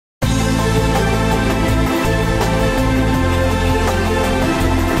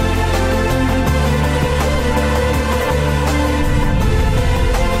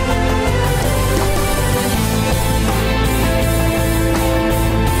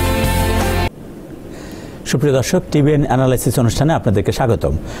সুপ্রিয় দর্শক, TBN analysis অনুষ্ঠানে আপনাদেরকে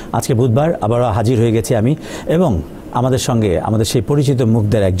স্বাগতম। আজকে বুধবার আবারও হাজির হয়ে গেছি আমি এবং আমাদের সঙ্গে আমাদের সেই পরিচিত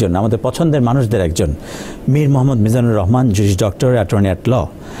মুখদের একজন, আমাদের পছন্দের মানুষদের একজন, Mir Mohammad Mizanur Rahman, জুরিস doctor, attorney at ল।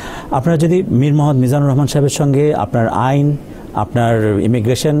 আপনারা যদি মীর মোহাম্মদ মিজানুর রহমান সাহেবের সঙ্গে আপনার আইন, আপনার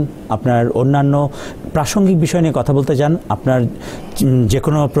ইমিগ্রেশন, আপনার অন্যান্য প্রাসঙ্গিক বিষয় নিয়ে কথা বলতে চান, আপনার যে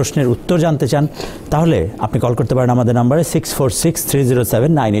কোনো প্রশ্নের উত্তর জানতে চান, তাহলে আপনি কল করতে পারেন আমাদের নাম্বারে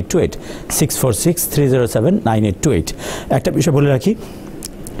 6463079828, 6463079828। একটা বিষয় বলে রাখি,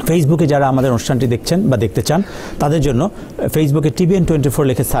 ফেসবুকে যারা আমাদের অনুষ্ঠানটি দেখছেন বা দেখতে চান, তাদের জন্য ফেসবুকে TBN 24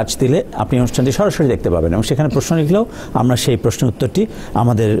 লিখে সার্চ দিলে আপনি অনুষ্ঠানটি সরাসরি দেখতে পাবেন এবং সেখানে প্রশ্ন লিখলেও আমরা সেই প্রশ্নের উত্তরটি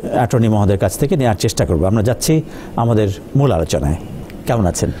আমাদের অ্যাটর্নি মহোদয়ের কাছ থেকে নেওয়ার চেষ্টা করব। আমরা যাচ্ছি আমাদের মূল আলোচনায়। কেমন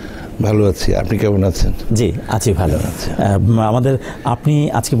আছেন? ভালো আছি, আপনি কেমন আছেন? জি আছি, ভালো আছি। আমাদের আপনি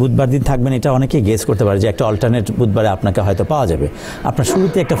আজকে বুধবার দিন থাকবেন, এটা অনেকেই গেস করতে পারে যে একটা অল্টারনেট বুধবারে আপনাকে হয়তো পাওয়া যাবে। আপনার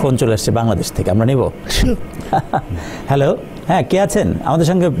শুরুতে একটা ফোন চলে আসছে বাংলাদেশ থেকে, আমরা নেব। হ্যালো, হ্যাঁ, কে আছেন আমাদের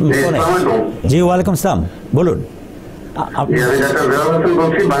সঙ্গে ফোনে? জি, ওয়ালাইকুম আসসালাম, বলুন।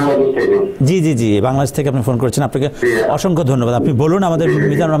 জি জি জি, বাংলাদেশ থেকে আপনি ফোন করেছেন, আপনাকে অসংখ্য ধন্যবাদ। আপনি বলুন, আমাদের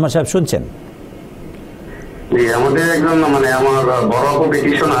মিজানুর রহমান সাহেব শুনছেন। আমাদের একজন আমার বড়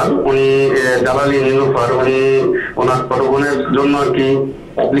পিটিশনার, উনি জালালি নীলুফার, উনি ওনার বড় বোনের জন্য আর কি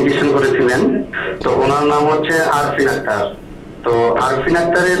অ্যাপ্লিকেশন করেছিলেন। তো ওনার নাম হচ্ছে আরফিন আক্তার। তো আরফিন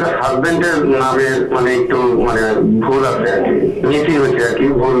আক্তারের হাজবেন্ডের নামের একটু ভুল আছে আর কি, মিসিং হচ্ছে আর কি।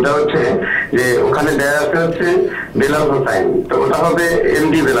 ভুলটা হচ্ছে যে ওখানে দেয়া আছে হচ্ছে বেলাল হোসাইন, তো ওটা হবে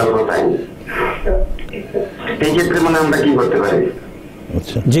MD বেলাল হোসাইন। এই ক্ষেত্রে আমরা কি করতে পারি?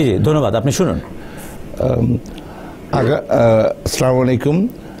 জি জি, ধন্যবাদ, আপনি শুনুন। আসসালামু আলাইকুম।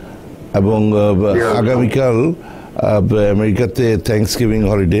 এবং আগামীকাল আমেরিকাতে থ্যাঙ্কসগিভিং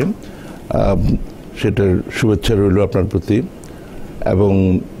হলিডে, সেটার শুভেচ্ছা রইল আপনার প্রতি। এবং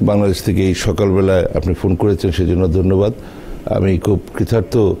বাংলাদেশ থেকে এই সকালবেলায় আপনি ফোন করেছেন, সেজন্য ধন্যবাদ। আমি খুব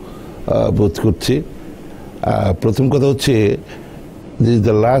কৃতার্থ বোধ করছি। প্রথম কথা হচ্ছে, this is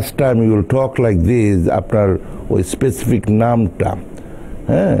the last time you will talk like this. আপনার ওই স্পেসিফিক নামটা,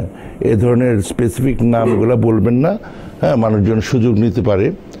 হ্যাঁ, এ ধরনের স্পেসিফিক নামগুলো বলবেন না। হ্যাঁ, মানুষজন সুযোগ নিতে পারে,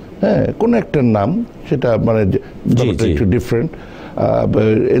 হ্যাঁ, কোনো একটা নাম, সেটা একটু ডিফারেন্ট।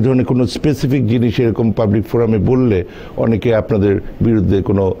 এ ধরনের কোনো স্পেসিফিক জিনিস এরকম পাবলিক ফোরামে বললে অনেকে আপনাদের বিরুদ্ধে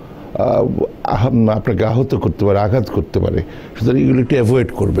কোনো আপনাকে আহত করতে পারে, আঘাত করতে পারে। সুতরাং এগুলো একটু অ্যাভয়েড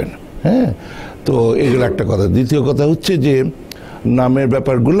করবেন। হ্যাঁ, তো এগুলো একটা কথা। দ্বিতীয় কথা হচ্ছে যে নামের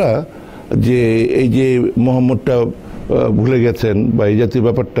ব্যাপারগুলা, যে এই যে মোহাম্মদটা ভুলে গেছেন বা এই জাতীয়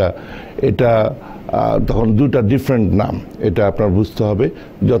ব্যাপারটা, এটা তখন দুটা ডিফারেন্ট নাম, এটা আপনার বুঝতে হবে।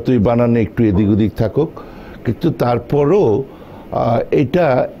 যতই বানানে একটু এদিক ওদিক থাকুক, কিন্তু তারপরও এটা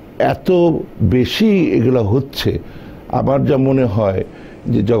এত বেশি এগুলো হচ্ছে। আমার যা মনে হয়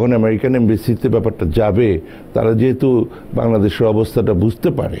যে যখন আমেরিকান এমবেসিতে ব্যাপারটা যাবে, তারা যেহেতু বাংলাদেশের অবস্থাটা বুঝতে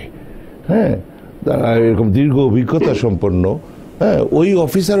পারে, হ্যাঁ, তারা এরকম দীর্ঘ অভিজ্ঞতা সম্পন্ন, হ্যাঁ, ওই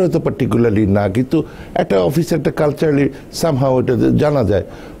অফিসার হয়তো পার্টিকুলারলি না, কিন্তু একটা অফিসার, একটা কালচারালি সামহাও এটা জানা যায়।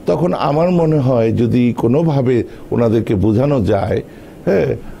 তখন আমার মনে হয় যদি কোনোভাবে ওনাদেরকে বোঝানো যায়, হ্যাঁ,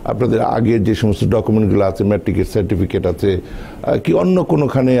 আপনাদের আগের যে সমস্ত ডকুমেন্টগুলো আছে, ম্যাট্রিকের সার্টিফিকেট আছে কি অন্য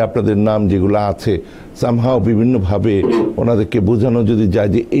কোনোখানে আপনাদের নাম যেগুলো আছে, সামহাও বিভিন্নভাবে ওনাদেরকে বোঝানো যদি যায়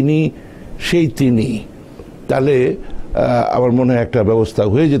যে ইনি সেই তিনি, তাহলে আমার মনে হয় একটা ব্যবস্থা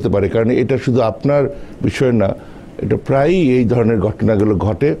হয়ে যেতে পারে। কারণ এটা শুধু আপনার বিষয় না, এটা প্রায়ই এই ধরনের ঘটনাগুলো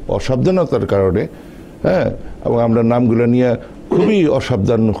ঘটে অসাবধানতার কারণে। হ্যাঁ, এবং আমরা নামগুলো নিয়ে খুবই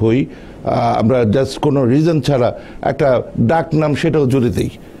অসাবধান হই। আমরা জাস্ট কোনো রিজন ছাড়া একটা ডাক নাম সেটাও জুড়ে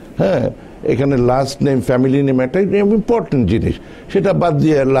দিই। হ্যাঁ, এখানে লাস্ট নেম, ফ্যামিলি নেম একটা ইম্পর্টেন্ট জিনিস, সেটা বাদ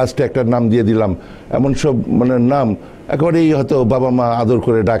দিয়ে লাস্টে একটা নাম দিয়ে দিলাম। এমন সব নাম একেবারেই হয়তো বাবা মা আদর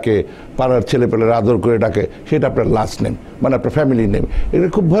করে ডাকে, পাড়ার ছেলেপেলেরা আদর করে ডাকে, সেটা আপনার লাস্ট নেম, আপনার ফ্যামিলি নেম। এগুলো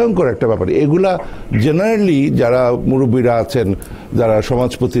খুব ভয়ঙ্কর একটা ব্যাপার। এগুলা জেনারেলি যারা মুরব্বীরা আছেন, যারা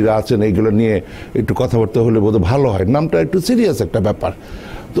সমাজপতিরা আছেন, এইগুলো নিয়ে একটু কথাবার্তা হলে বোধহয় ভালো হয়। নামটা একটু সিরিয়াস একটা ব্যাপার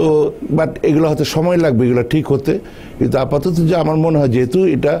তো, বাট এগুলো হয়তো সময় লাগবে এগুলো ঠিক হতে। কিন্তু আপাতত যে আমার মনে হয়, যেহেতু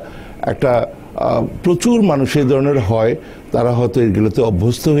এটা একটা প্রচুর মানুষ এই ধরনের হয়, তারা হয়তো এগুলোতে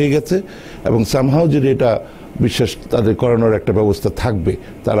অভ্যস্ত হয়ে গেছে এবং সামহাও যদি এটা বিশ্বাস তাদের করানোর একটা ব্যবস্থা থাকবে,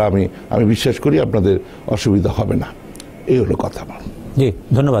 তারা আমি বিশ্বাস করি আপনাদের অসুবিধা হবে না। এই হলো কথা আমার। জি,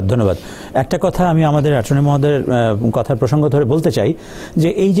 ধন্যবাদ ধন্যবাদ। একটা কথা আমি আমাদের অ্যাটর্নি মহোদয়ের কথার প্রসঙ্গ ধরে বলতে চাই যে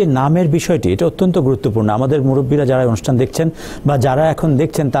এই যে নামের বিষয়টি, এটা অত্যন্ত গুরুত্বপূর্ণ। আমাদের মুরব্বীরা যারা অনুষ্ঠান দেখছেন বা যারা এখন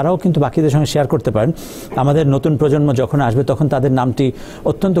দেখছেন, তারাও কিন্তু বাকিদের সঙ্গে শেয়ার করতে পারেন। আমাদের নতুন প্রজন্ম যখন আসবে তখন তাদের নামটি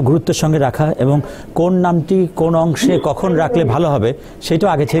অত্যন্ত গুরুত্বের সঙ্গে রাখা, এবং কোন নামটি কোন অংশে কখন রাখলে ভালো হবে সেটাও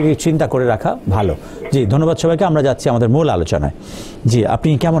আগে থেকে চিন্তা করে রাখা ভালো। জি, ধন্যবাদ সবাইকে। আমরা যাচ্ছি আমাদের মূল আলোচনায়। জি, আপনি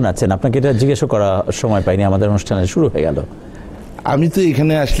কেমন আছেন? আপনাকে এটা জিজ্ঞেস করার সময় পাইনি, আমাদের অনুষ্ঠানে শুরু হয়ে গেল। আমি তো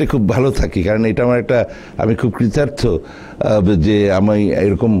এখানে আসলে খুব ভালো থাকি, কারণ এটা আমার আমি খুব কৃতার্থ যে আমি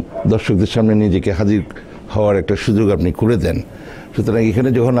এরকম দর্শকদের সামনে নিজেকে হাজির হওয়ার একটা সুযোগ আপনি করে দেন। সুতরাং এখানে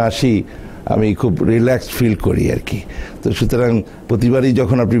যখন আসি আমি খুব রিল্যাক্স ফিল করি আর কি। তো সুতরাং প্রতিবারই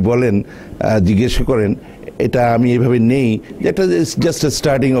যখন আপনি বলেন, জিজ্ঞেস করেন, এটা আমি এইভাবে নেই, এটা just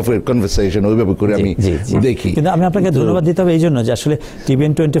starting of a conversation, ওইভাবে করে আমি দেখি। কিন্তু আমি আপনাকে ধন্যবাদ দিতে হবে এই জন্য যে আসলে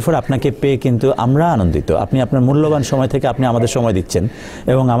TBN 24 আপনাকে পেয়ে কিন্তু আমরা আনন্দিত। আপনি আপনার মূল্যবান সময় থেকে আপনি আমাদের সময় দিচ্ছেন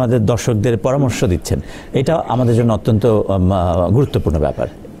এবং আমাদের দর্শকদের পরামর্শ দিচ্ছেন, এটা আমাদের জন্য অত্যন্ত গুরুত্বপূর্ণ ব্যাপার।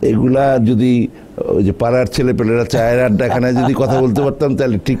 এগুলা যদি ওই যে পাড়ার ছেলেপেলেরা চায়ের আড্ডাখানায় যদি কথা বলতে পারতাম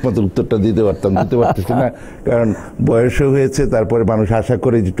তাহলে ঠিক মতো উত্তরটা দিতে পারতাম, দিতে পারতেছি না, কারণ বয়সও হয়েছে। তারপরে মানুষ আশা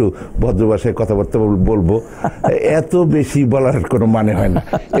করে একটু ভদ্র ভাষায় কথাবার্তা বলবো, এত বেশি বলার কোনো মানে হয় না।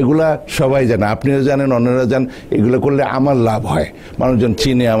 এগুলা সবাই জানে, আপনিও জানেন, অন্যরা জান। এগুলো করলে আমার লাভ হয়, মানুষজন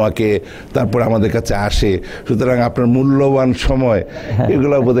চিনে আমাকে, তারপর আমাদের কাছে আসে। সুতরাং আপনার মূল্যবান সময়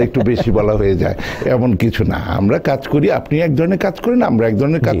এগুলো বোধহয় একটু বেশি বলা হয়ে যায়, এমন কিছু না। আমরা কাজ করি, আপনি এক ধরনের কাজ করেন, আমরা এক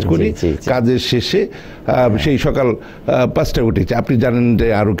ধরনের কাজ করি। কাজের শেষে সেই সকাল 5টায় উঠেছে, আপনি জানেন যে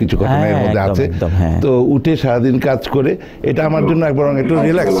আরো কিছু ঘটনা এর মধ্যে আছে, তো উঠে সারাদিন কাজ করে এটা আমার জন্য বরং একটু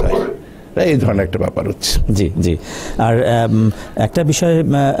রিল্যাক্স হয়, এই ধরনের একটা ব্যাপার হচ্ছে। জি জি। আর একটা বিষয়,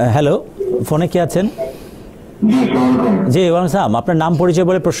 হ্যালো, ফোনে কে আছেন? জি, ওয়ালাইকুম, আপনার নাম পরিচয়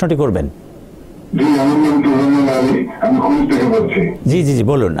বলে প্রশ্নটি করবেন। জি জি জি,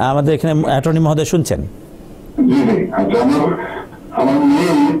 বলুন, আমাদের এখানে অ্যাটর্নি মহোদয় শুনছেন। আমার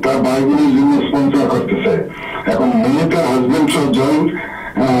মেয়ে তার ভাই বোনের জন্য স্পন্সর করতেছে। এখন মেয়ে তার হাজবেন্ড সহ জয়েন্ট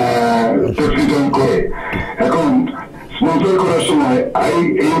করে, এখন স্পন্সর করার সময়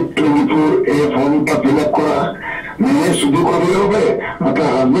I-824 ফর্মটা ফিল আপ করা মেয়ে শুধু করলে হবে না তার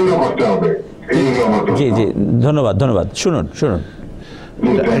হাজবেন্ডও করতে হবে? জি জি, ধন্যবাদ ধন্যবাদ। শুনুন শুনুন,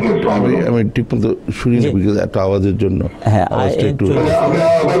 আমি ঠিক মতো শুনি না, একটা আওয়াজের জন্য। হ্যাঁ,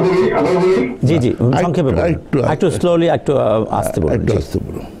 জি জি, সংক্ষেপে একটু স্লোলি, একটু আস্তে বলুন, একটু আস্তে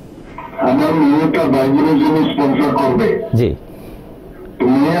বলুন। আমার মেয়ে তার ভাই বোনের জন্য স্পন্সর করবে। জি,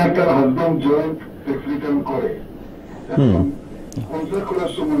 মেয়ে তার হাজবেন্ড জয়েন্ট ট্যাক্স রিটার্ন করে, স্পন্সর করার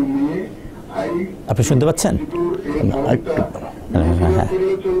সময় মেয়ে আপনি শুনতে পাচ্ছেন?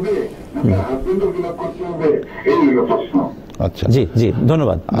 আচ্ছা, জি জি,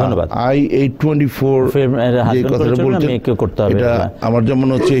 ধন্যবাদ ধন্যবাদ। I-824 যে কথাটা বলছেন, এটা আমার যেমন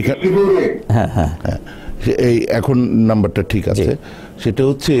হচ্ছে এখানে, হ্যাঁ হ্যাঁ, এই এখন নাম্বারটা ঠিক আছে। সেটা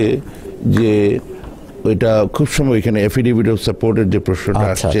হচ্ছে যে ওইটা খুব সময় এখানে এফিডেভিট অফ সাপোর্টের যে প্রশ্নটা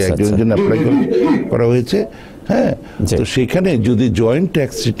আসছে, একজনের জন্য অ্যাপ্লাই করা হয়েছে। হ্যাঁ, তো সেখানে যদি জয়েন্ট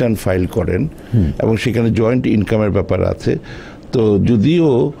ট্যাক্স রিটার্ন ফাইল করেন এবং সেখানে জয়েন্ট ইনকামের ব্যাপার আছে, তো যদিও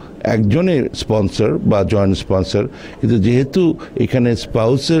একজনের স্পন্সর বা জয়েন্ট স্পন্সর, কিন্তু যেহেতু এখানে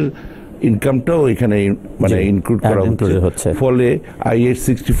স্পাউসের ইনকামটাও এখানে মানে ইনক্লুড করা হচ্ছে, ফলে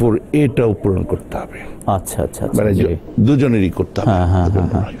I-864 এটাও পূরণ করতে হবে। আচ্ছা আচ্ছা, মানে দুজনেরই করতে হবে।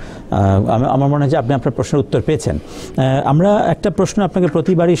 আমার মনে হয় যে আপনি আপনার প্রশ্নের উত্তর পেয়েছেন। আমরা একটা প্রশ্ন আপনাকে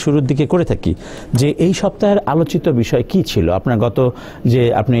প্রতিবারই শুরুর দিকে করে থাকি যে এই সপ্তাহের আলোচিত বিষয় কি ছিল। আপনার যে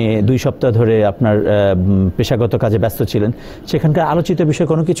আপনি 2 সপ্তাহ ধরে আপনার পেশাগত কাজে ব্যস্ত ছিলেন, সেখানকার আলোচিত বিষয়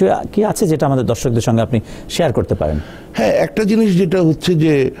কোনো কিছু কি আছে যেটা আমাদের দর্শকদের সঙ্গে আপনি শেয়ার করতে পারেন? হ্যাঁ, একটা জিনিস যেটা হচ্ছে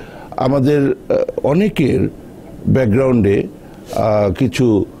যে আমাদের অনেকের ব্যাকগ্রাউন্ডে কিছু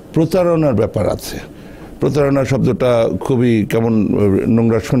প্রতারণার ব্যাপার আছে। প্রতারণা শব্দটা খুবই কেমন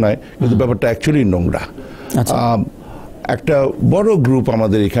নোংরা শোনায়, কিন্তু ব্যাপারটা অ্যাকচুয়ালি নোংরা। একটা বড় গ্রুপ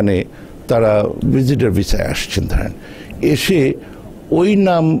আমাদের এখানে, তারা ভিজিটর ভিসায় আসছেন, ধরেন এসে ওই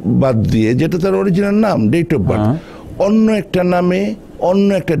নাম বাদ দিয়ে, যেটা তার অরিজিনাল নাম, ডেট অফ বার্থ, অন্য একটা নামে অন্য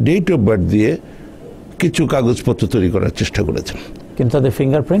একটা ডেট অফ বার্থ দিয়ে কিছু কাগজপত্র তৈরি করার চেষ্টা করেছেন, কিন্তু তাদের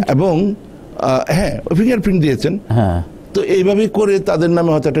ফিঙ্গারপ্রিন্ট এবং হ্যাঁ ফিঙ্গারপ্রিন্ট দিয়েছেন। হ্যাঁ, তো এইভাবে করে তাদের নামে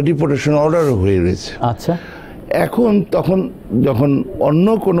হয়তো একটা ডিপোর্টেশন অর্ডার হয়ে রয়েছে। আচ্ছা, এখন তখন যখন অন্য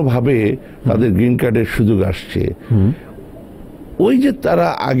কোনোভাবে তাদের গ্রিন কার্ডের সুযোগ আসছে, ওই যে তারা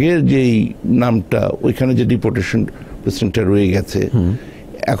আগের যেই নামটা, ওইখানে যে ডিপোর্টেশন পেশেন্টটা রয়ে গেছে,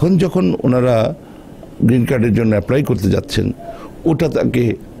 এখন যখন ওনারা গ্রিন কার্ডের জন্য অ্যাপ্লাই করতে যাচ্ছেন, ওটা তাকে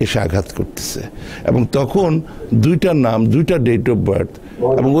এসে আঘাত করতেছে। এবং তখন 2টা নাম, 2টা ডেট অফ বার্থ,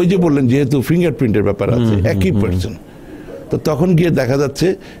 এবং ওই যে বললেন যেহেতু ফিঙ্গারপ্রিন্টের ব্যাপার আছে, একই পার্সন, তো তখন গিয়ে দেখা যাচ্ছে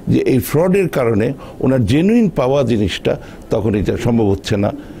যে এই ফ্রডের কারণে ওনার জেনুইন পাওয়া জিনিসটা তখন এটা সম্ভব হচ্ছে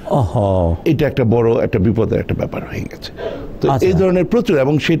না। এটা একটা বড় একটা বিপদের একটা ব্যাপার হয়ে গেছে। তো এই ধরনের প্রচুর,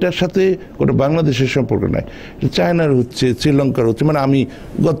 এবং সেটার সাথে কোনো বাংলাদেশের সম্পর্ক নাই, চায়নার হচ্ছে, শ্রীলঙ্কার হচ্ছে। মানে আমি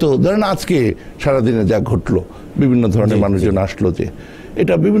ধরেন আজকে সারাদিনে যা ঘটলো, বিভিন্ন ধরনের মানুষজন আসলো, যে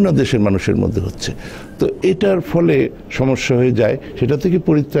এটা বিভিন্ন দেশের মানুষের মধ্যে হচ্ছে। তো এটার ফলে সমস্যা হয়ে যায়। সেটা থেকে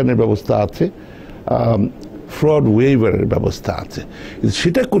পরিত্রাণের ব্যবস্থা আছে, ফ্রড ওয়েভারের ব্যবস্থা আছে, কিন্তু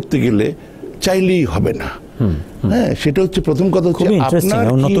সেটা করতে গেলে চাইলেই হবে না। হ্যাঁ, সেটা হচ্ছে প্রথম কথা হচ্ছে আপনার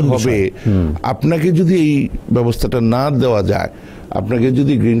কি হবে, আপনাকে যদি এই ব্যবস্থাটা না দেওয়া যায়, আপনাকে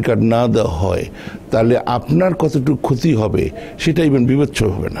যদি গ্রিন কার্ড না দেওয়া হয়, তাহলে আপনার কতটুকু ক্ষতি হবে সেটা ইভেন বিবেচ্য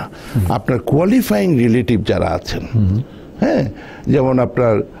হবে না। আপনার কোয়ালিফাইং রিলেটিভ যারা আছেন, হ্যাঁ, যেমন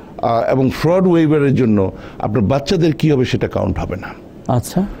আপনার এবং ফ্রড ওয়েভারের জন্য আপনার বাচ্চাদের কি হবে সেটা কাউন্ট হবে না।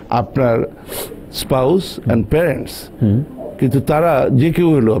 আচ্ছা, আপনার স্পাউস অ্যান্ড প্যারেন্টস, কিন্তু তারা যে কেউ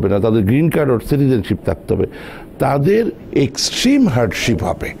হলেও হবে না, তাদের গ্রিন কার্ড ও সিটিজেনশিপ থাকতে হবে। তাদের এক্সট্রিম হার্ডশিপ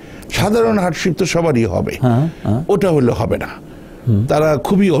হবে, সাধারণ হার্ডশিপ তো সবারই হবে, ওটা হলে হবে না। তারা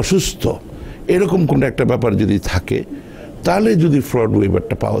খুবই অসুস্থ, এরকম কোনো একটা ব্যাপার যদি থাকে, তাহলে যদি ফ্রড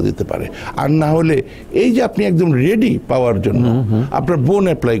ওয়েভারটা পাওয়া যেতে পারে। আর না হলে এই যে আপনি একদম রেডি পাওয়ার জন্য, আপনার বোন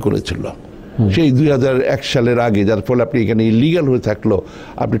অ্যাপ্লাই করেছিল সেই 2001 সালের আগে, যার ফলে আপনি এখানে ইলিগাল হয়ে থাকলো,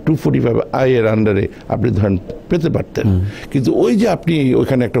 আপনি 245 এর আন্ডারে আপনি ধরেন পেতে পারতেন, কিন্তু ওই যে আপনি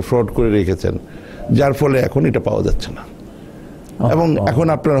ওইখানে একটা ফ্রড করে রেখেছেন, যার ফলে এখন এটা পাওয়া যাচ্ছে না। এবং এখন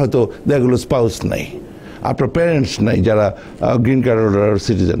আপনার হয়তো দেখা গেলো স্পাউস নাই, আপনার প্যারেন্টস নাই যারা গ্রিন কার্ড হোল্ডার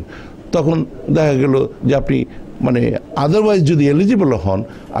সিটিজেন, তখন দেখা গেল যে আপনি মানে আদারওয়াইজ যদি এলিজিবল হন,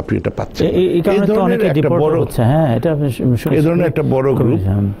 আপনি এটা পাচ্ছেন। এই ধরনের একটা বড় গ্রুপ,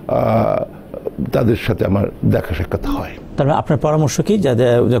 তাদের সাথে আমার দেখা সাক্ষাৎ হয়। তাহলে আপনার পরামর্শ কি?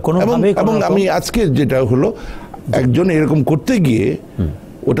 এবং আমি আজকে যেটা হলো, একজন এরকম করতে গিয়ে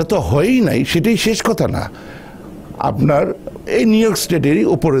ওটা তো হয়ই নাই, সেটাই শেষ কথা না। আপনার এই নিউ ইয়র্ক স্টেটেরই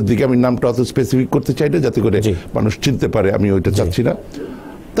উপরের দিকে, আমি নামটা অত স্পেসিফিক করতে চাই না যাতে করে মানুষ চিনতে পারে, আমি ওইটা চাচ্ছি না।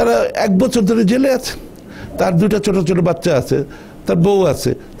 তারা 1 বছর ধরে জেলে আছে, তার 2টা ছোট ছোট বাচ্চা আছে, তার বউ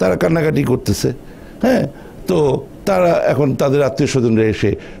আছে, তারা কান্নাকাটি করতেছে। হ্যাঁ, তো তারা এখন তাদের আত্মীয় স্বজনরা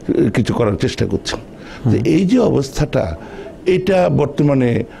এসে কিছু করার চেষ্টা করছেন। এই যে অবস্থাটা, এটা বর্তমানে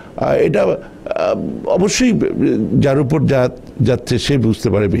এটা অবশ্যই যার উপর যাচ্ছে সে বুঝতে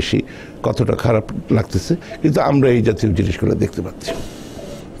পারে বেশি কতটা খারাপ লাগতেছে, কিন্তু আমরা এই জাতীয় জিনিসগুলো দেখতে পাচ্ছি।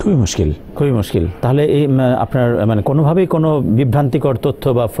 খুবই মুশকিল, খুবই মুশকিল। তাহলে এই আপনার মানে কোনোভাবেই কোনো বিভ্রান্তিকর তথ্য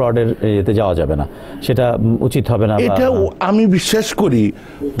বা ফ্রডের এতে যাওয়া যাবে না, সেটা উচিত হবে না। এটা আমি বিশ্বাস করি,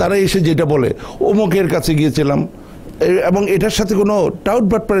 তারা এসে যেটা বলে অমুকের কাছে গিয়েছিলাম, এবং এটার সাথে কোনো টাউট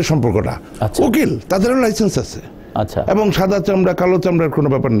বাটপারের সম্পর্ক না। উকিল, তাদেরও লাইসেন্স আছে। আচ্ছা, এবং সাদা চামড়া কালো চামড়ার কোনো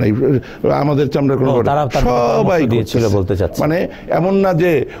ব্যাপার নাই, আমাদের চামড়ার কোনো সবাই দিয়েছিল বলতে চাচ্ছে। মানে এমন না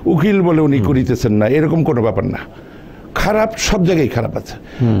যে উকিল বলে উনি করিতেছেন না, এরকম কোনো ব্যাপার না। খারাপ সব জায়গায় খারাপ আছে,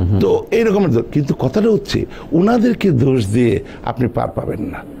 তো এইরকমের। কিন্তু কথাটা হচ্ছে, উনাদেরকে দোষ দিয়ে আপনি পার পাবেন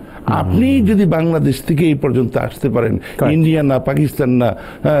না। আপনি যদি বাংলাদেশ থেকে এই পর্যন্ত আসতে পারেন, ইন্ডিয়া না, পাকিস্তান না,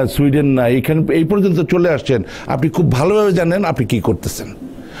 সুইডেন না, এখানে এই পর্যন্ত চলে আসছেন, আপনি খুব ভালোভাবে জানেন আপনি কি করতেছেন।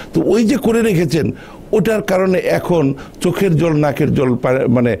 তো ওই যে করে রেখেছেন, ওটার কারণে এখন চোখের জল নাকের জল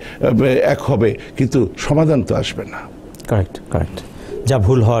মানে এক হবে, কিন্তু সমাধান তো আসবে না। Correct, correct. যা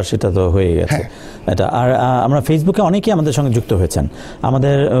ভুল হওয়ার সেটা তো হয়ে গেছে এটা। আর আমরা ফেসবুকে অনেকেই আমাদের সঙ্গে যুক্ত হয়েছেন।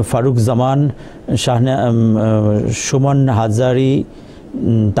 আমাদের ফারুক জামান, সুমন হাজারি,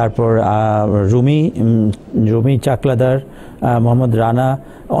 তারপর রুমি চাকলাদার, মোহাম্মদ রানা,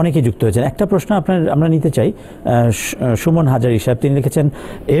 অনেকে যুক্ত হয়েছেন। একটা প্রশ্ন আমরা নিতে চাই। সুমন হাজারি সাহেব, তিনি লিখেছেন,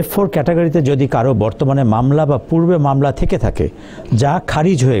 F4 ক্যাটাগরিতে যদি কারো বর্তমানে মামলা বা পূর্বে মামলা থেকে থাকে যা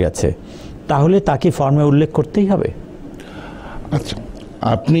খারিজ হয়ে গেছে, তাহলে তাকে ফর্মে উল্লেখ করতেই হবে? আচ্ছা,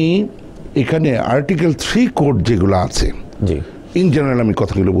 আপনি এখানে আর্টিকেল 3 কোড যেগুলো আছে, ইন জেনারেল আমি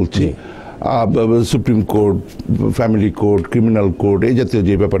কথাগুলো বলছি, supreme court, family court, criminal court, এই জাতীয়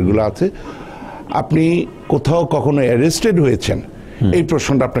যে ব্যাপারগুলো আছে, আপনি কোথাও কখনো অ্যারেস্টেড হয়েছেন, এই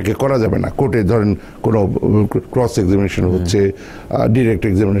প্রশ্নটা আপনাকে করা যাবে না কোর্টে। ধরেন কোনো ক্রস এক্সামিনেশন হচ্ছে, ডিরেক্ট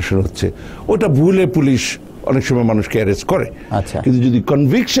এক্সামিনেশন হচ্ছে, ওটা ভুলে পুলিশ অনেক সময় মানুষকে অ্যারেস্ট করে। কিন্তু যদি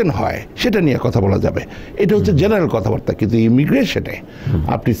কনভিকশন হয়, সেটা নিয়ে কথা বলা যাবে। এটা হচ্ছে জেনারেল কথাবার্তা। কিন্তু ইমিগ্রেশনে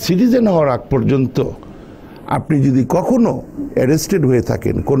আপনি সিটিজেন হওয়ার আগ পর্যন্ত আপনি যদি কখনো অ্যারেস্টেড হয়ে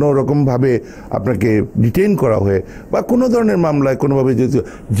থাকেন, কোনো রকমভাবে আপনাকে ডিটেইন করা হয়ে বা কোনো ধরনের মামলায় কোনোভাবে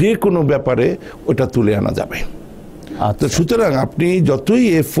যে কোনো ব্যাপারে ওটা তুলে আনা যাবে। তো সুতরাং আপনি যতই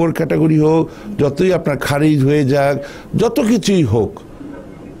F4 ক্যাটাগরি হোক, যতই আপনার খারিজ হয়ে যাক, যত কিছুই হোক,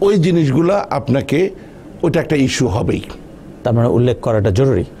 ওই জিনিসগুলা আপনাকে, ওটা একটা ইস্যু হবেই। তার মানে উল্লেখ করাটা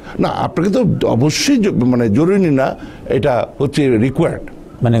জরুরি না, আপনাকে তো অবশ্যই মানে জরুরি না, এটা হচ্ছে রিকোয়ার্ড,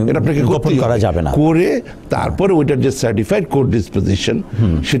 মানে এটা আপনাকে গোপন করা যাবে না, করে তারপরে ওইটার যে সার্টিফাইড কোর্ট ডিসপোজিশন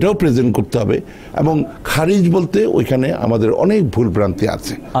সেটাও প্রেজেন্ট করতে হবে। এবং খারিজ বলতে ওইখানে আমাদের অনেক ভুল ভ্রান্তি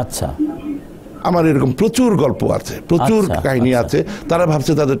আছে। আচ্ছা, আমার এরকম প্রচুর গল্প আছে, প্রচুর কাহিনী আছে। তারা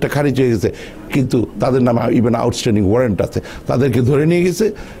ভাবছে তাদেরটা খারিজ হয়ে গেছে, কিন্তু তাদের নামে ইভেন আউটস্ট্যান্ডিং ওয়ারেন্ট আছে। তাদেরকে ধরে নিয়ে গেছে,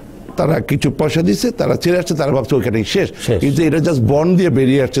 তারা কিছু পয়সা দিচ্ছে, তারা ছেড়ে আসছে, তারা ভাবছে ওইখানেই শেষ। কিন্তু এটা জাস্ট বন্ড দিয়ে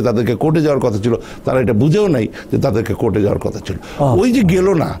বেরিয়ে আসছে, তাদেরকে কোর্টে যাওয়ার কথা ছিল, তারা এটা বুঝেও নাই যে তাদেরকে কোর্টে যাওয়ার কথা ছিল। ওই যে গেল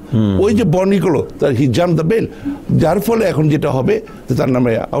না, ওই যে বন্ডই করলো, তার হি জাম্প দ্য বেল, যার ফলে এখন যেটা হবে যে তার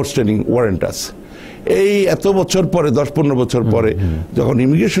নামে আউটস্ট্যান্ডিং ওয়ারেন্ট আছে। এই এত বছর পরে, 10-15 বছর পরে যখন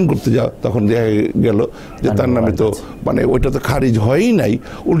ইমিগ্রেশন করতে যাও, তখন দেখা গেল যে তার নামে তো মানে ওইটা তো খারিজ হয়ই নাই,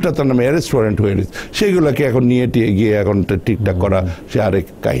 উল্টা তার নামে অ্যারেস্ট ওয়ারেন্ট হয়ে গেছে। সেইগুলোকে এখন নিয়ে টিয়ে গিয়ে এখন ঠিকঠাক করা সে আরেক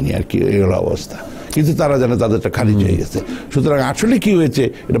কাহিনী আর কি, এগুলো অবস্থা। কিন্তু তারা জানে তাদেরটা খারিজ হয়ে গেছে। সুতরাং আসলে কি হয়েছে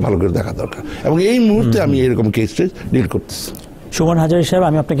এটা ভালো করে দেখা দরকার, এবং এই মুহূর্তে আমি এরকম কেসটা ডিল করতেছি। সুমন হাজারী সাহেব,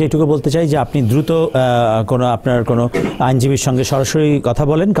 আমি আপনাকে এটুকু বলতে চাই যে আপনি দ্রুত আপনার কোনো আইনজীবীর সঙ্গে সরাসরি কথা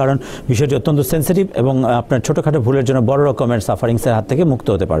বলেন, কারণ বিষয়টি অত্যন্ত সেন্সিটিভ এবং আপনার ছোটোখাটো ভুলের জন্য বড় রকমের সাফারিংসের হাত থেকে মুক্ত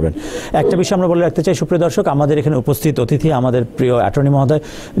হতে পারবেন। একটা বিষয় আমরা বলে রাখতে চাই, সুপ্রিয় দর্শক, আমাদের এখানে উপস্থিত অতিথি আমাদের প্রিয় অ্যাটর্নি মহোদয়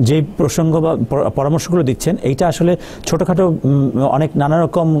যেই প্রসঙ্গ বা পরামর্শগুলো দিচ্ছেন, এইটা আসলে ছোটোখাটো অনেক নানা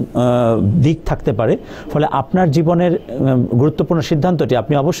রকম দিক থাকতে পারে। ফলে আপনার জীবনের গুরুত্বপূর্ণ সিদ্ধান্তটি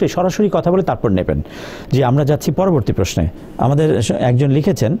আপনি অবশ্যই সরাসরি কথা বলে তারপর নেবেন। যে আমরা যাচ্ছি পরবর্তী প্রশ্নে। আমাদের একজন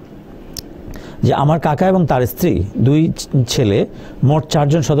লিখেছেন যে আমার কাকা এবং তার স্ত্রী, 2 ছেলে, মোট 4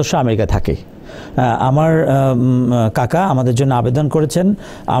 জন সদস্য আমেরিকা থাকে। আমার কাকা আমাদের জন্য আবেদন করেছেন,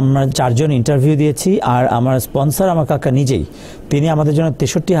 আমরা 4 জন ইন্টারভিউ দিয়েছি, আর আমার স্পন্সর আমার কাকা নিজেই, তিনি আমাদের জন্য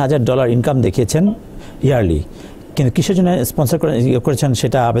 $63,000 ইনকাম দেখিয়েছেন ইয়ারলি। কিন্তু কিসের জন্য স্পন্সর করেছেন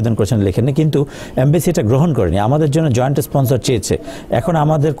সেটা আবেদন করেছেন লেখেননি, কিন্তু এমবেসি এটা গ্রহণ করেনি, আমাদের জন্য জয়েন্ট স্পন্সর চেয়েছে। এখন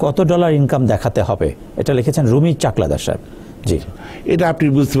আমাদের কত ডলার ইনকাম দেখাতে হবে, এটা লিখেছেন রুমি চাকলাদার সাহেব। জি, এটা আপনি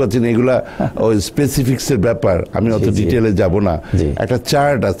বুঝতে পারছেন, এগুলা ওই স্পেসিফিক্সের ব্যাপার, আমি অত ডিটেলে যাব না। একটা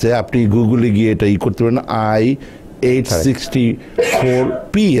চার্ট আছে, আপনি গুগলে গিয়ে এটা করতে পারেন,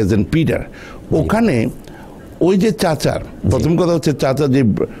 I-864P as in Peter। ওখানে ওই যে চাচার, প্রথম কথা হচ্ছে চাচা যে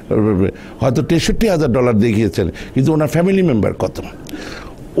হয়তো $63,000 দেখিয়েছেন, কিন্তু ওনার ফ্যামিলি মেম্বার কত,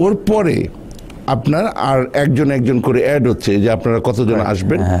 ওর পরে আপনার আর একজন করে অ্যাড হচ্ছে যে আপনারা কতজন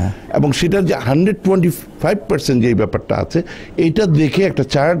আসবেন, এবং সেটার যে 125% যে ব্যাপারটা আছে, এইটা দেখে একটা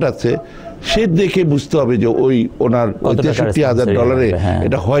চার্ট আছে, সে দেখে বুঝতে হবে যে ওই ওনার $63,000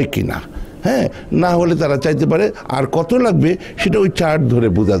 এটা হয় কিনা। হ্যাঁ, না হলে তারা চাইতে পারে, আর কত লাগবে সেটা ওই চার্ট ধরে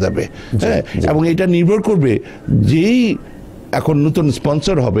বোঝা যাবে। হ্যাঁ, এবং এটা নির্ভর করবে যেই এখন নতুন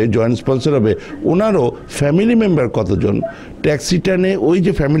স্পন্সর হবে, জয়েন্ট স্পন্সর হবে, ওনারও ফ্যামিলি মেম্বার কতজন, ট্যাক্স রিটার্নে ওই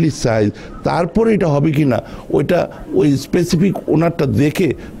যে ফ্যামিলির সাইজ, তারপরে এটা হবে কি না ওইটা ওই স্পেসিফিক ওনারটা দেখে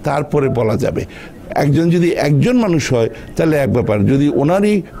তারপরে বলা যাবে। একজন যদি একজন মানুষ হয় তাহলে এক ব্যাপার, যদি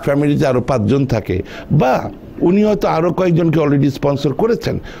ওনারই ফ্যামিলিতে আরও 5 জন থাকে, বা উনি হয়তো আরও কয়েকজনকে অলরেডি স্পন্সর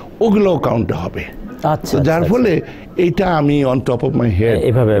করেছেন, ওগুলোও কাউন্টে হবে। আচ্ছা, যার ফলে এইটা আমি on top of my head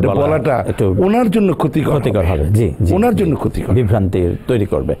এভাবে বলাটা ওনার জন্য ক্ষতিকর হবে। জি, ওনার জন্য ক্ষতিকর, বিভ্রান্তি তৈরি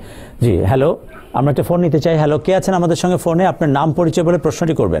করবে। জি, হ্যালো, আমরা একটা ফোন নিতে চাই। হ্যালো, কে আছেন আমাদের সঙ্গে ফোনে? আপনার নাম পরিচয় বলে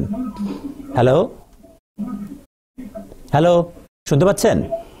প্রশ্নটি করবেন। হ্যালো, হ্যালো, শুনতে পাচ্ছেন?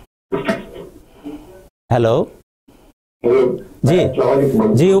 হ্যালো, জি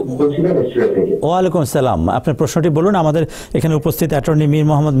জি, ওয়ালাইকুম আসসালাম। আপনার প্রশ্নটি বলুন। আমাদের এখানে উপস্থিত অ্যাটর্নি মীর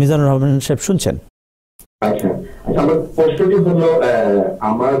মোহাম্মদ মিজানুর রহমান সাহেব শুনছেন। আচ্ছা, আমার প্রশ্নটি হলো,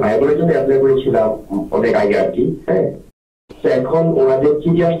 আমার ভাই বোনের জন্য অ্যাপ্লাই করেছিলাম অনেক আগে আর কি। হ্যাঁ, তো এখন ওনাদের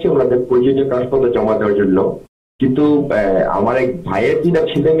চিঠি আসছে ওনাদের প্রয়োজনীয় কাগজপত্র জমা দেওয়ার জন্য, কিন্তু আমার এক ভাইয়ের 2টা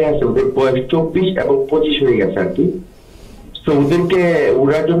ছেলে মেয়ে আছে, ওদের বয়স 24 এবং 25 হয়ে গেছে আর কি। তো ওদেরকে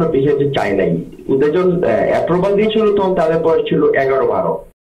ওড়ার জন্য বিষয়টি চাই নাই, ওদের জন্য অ্যাপ্রুভাল দিয়েছিল তখন তাদের বয়স ছিল 11-12।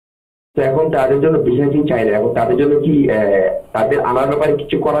 তো এখন তাদের জন্য বিষয়টি চাই না, এখন তাদের জন্য কি তাদের আনার ব্যাপারে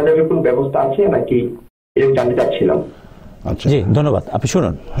কিছু করা যাবে, কোন ব্যবস্থা আছে নাকি, এরকম জানতে চাচ্ছিলাম। আচ্ছা, জি, ধন্যবাদ। আপনি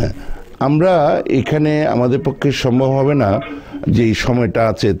শুনুন। হ্যাঁ, আমরা এখানে আমাদের পক্ষে সম্ভব হবে না যে এই সময়টা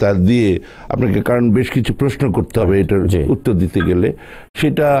আছে তার দিয়ে আপনাকে, কারণ বেশ কিছু প্রশ্ন করতে হবে এটার উত্তর দিতে গেলে,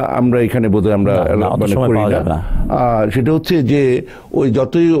 সেটা আমরা এখানে বোধহয় আমরা মানে করি না। সেটা হচ্ছে যে ওই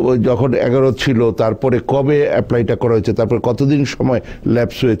যতই যখন 11 ছিল, তারপরে কবে অ্যাপ্লাইটা করা হয়েছে, তারপর কতদিন সময়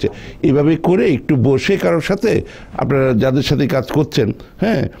ল্যাপস হয়েছে, এভাবে করে একটু বসে কারোর সাথে আপনারা যাদের সাথে কাজ করছেন,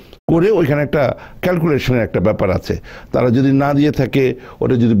 হ্যাঁ, করে ওইখানে একটা ক্যালকুলেশনের একটা ব্যাপার আছে। তারা যদি না দিয়ে থাকে,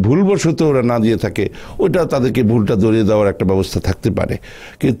 ওটা যদি ভুলবশত ওরা না দিয়ে থাকে, ওইটা তাদেরকে ভুলটা ধরিয়ে দেওয়ার একটা ব্যবস্থা থাকতে পারে।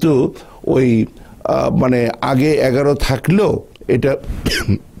 কিন্তু ওই মানে আগে 11 থাকলেও এটা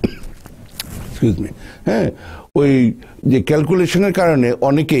এক্সকিউজ মি, হ্যাঁ, ওই যে ক্যালকুলেশনের কারণে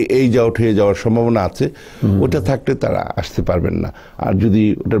অনেকে এইজ আউট হয়ে যাওয়ার সম্ভাবনা আছে, ওটা থাকলে তারা আসতে পারবেন না। আর যদি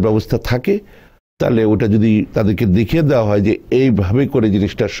ওটার ব্যবস্থা থাকে তাহলে ওটা যদি তাদেরকে দেখিয়ে দেওয়া হয় যে এইভাবে করে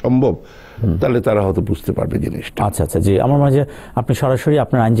জিনিসটা সম্ভব, তাহলে তারা হয়তো বুঝতে পারবে জিনিসটা। আচ্ছা আচ্ছা, জি, আমার মাঝে আপনি সরাসরি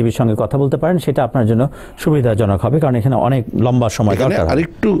আপনার আইনজীবীর সঙ্গে কথা বলতে পারেন, সেটা আপনার জন্য সুবিধাজনক হবে, কারণ এখানে অনেক লম্বা সময় দরকার।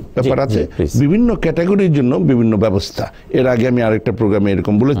 আরেকটু ব্যাপার আছে, বিভিন্ন ক্যাটাগরির জন্য বিভিন্ন ব্যবস্থা। এর আগে আমি আরেকটা প্রোগ্রামে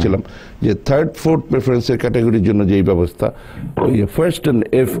এরকম বলেছিলাম যে থার্ড ফোর্থ প্রেফারেন্সের ক্যাটাগরির জন্য যেই ব্যবস্থা, ওই ফার্স্ট অ্যান্ড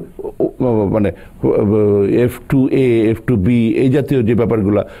মানে F2A F2B এই জাতীয় যে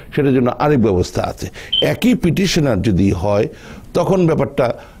ব্যাপারগুলো, সেটার জন্য আরেক ব্যবস্থা আছে। একই পিটিশনার যদি হয় তখন ব্যাপারটা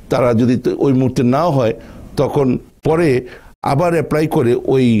তারা যদি ওই মুহূর্তে না হয়, তখন পরে আবার অ্যাপ্লাই করে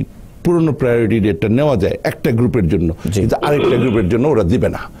ওই পুরনো প্রায়োরিটি ডেটটা নেওয়া যায় একটা গ্রুপের জন্য, কিন্তু আরেকটা গ্রুপের জন্য ওরা দিবে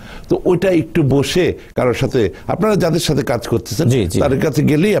না। তো ওইটা একটু বসে কারোর সাথে, আপনারা যাদের সাথে কাজ করতেছেন তাদের কাছে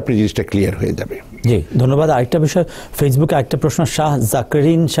গেলেই আপনি জিনিসটা ক্লিয়ার হয়ে যাবে। জি, ধন্যবাদ। আরেকটা বিষয়, ফেসবুকে আরেকটা প্রশ্ন শাহ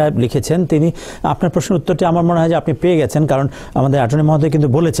জাকরিন সাহেব লিখেছেন, তিনি আপনার প্রশ্নের উত্তরটি আমার মনে হয় যে আপনি পেয়ে গেছেন, কারণ আমাদের অ্যাটর্নি মহোদয় কিন্তু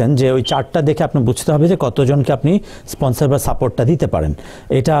বলেছেন যে ওই চার্টটা দেখে আপনি বুঝতে হবে যে কতজনকে আপনি স্পন্সর বা সাপোর্টটা দিতে পারেন।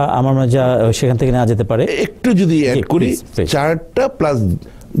 এটা আমার মনে হয় সেখান থেকে নেওয়া যেতে পারে। একটু যদি অ্যাড করি, চার্টটা প্লাস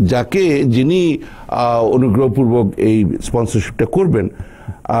যাকে যিনি অনুগ্রহপূর্বক এই স্পন্সরশিপটা করবেন,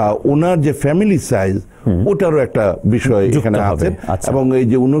 ওনার যে ফ্যামিলি সাইজ, ওটারও একটা বিষয় এখানে আছে। এবং এই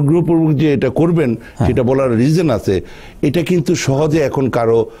যে অনুগ্রহপূর্বক যে এটা করবেন সেটা বলার রিজন আছে। এটা কিন্তু সহজে এখন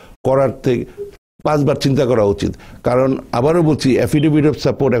কারো করার থেকে 5 বার চিন্তা করা উচিত। কারণ আবারও বলছি, অ্যাফিডেভিট অফ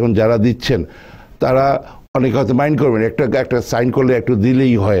সাপোর্ট এখন যারা দিচ্ছেন তারা অনেকে হয়তো মাইন্ড করবেন, একটা সাইন করলে একটু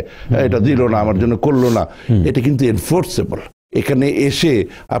দিলেই হয়, এটা দিল না, আমার জন্য করলো না। এটা কিন্তু এনফোর্সেবল। এখানে এসে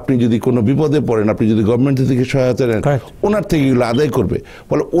আপনি যদি কোনো বিপদে পড়েন, আপনি যদি গভর্নমেন্ট থেকে সহায়তা নেন, ওনার থেকে এগুলো আদায় করবে।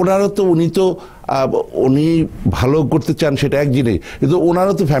 ফলে ওনারও তো, উনি ভালো করতে চান সেটা এক জিনিস, কিন্তু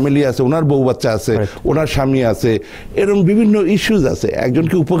ওনারও তো ফ্যামিলি আছে, ওনার বউ বাচ্চা আছে, ওনার স্বামী আছে, এরকম বিভিন্ন ইস্যুজ আছে।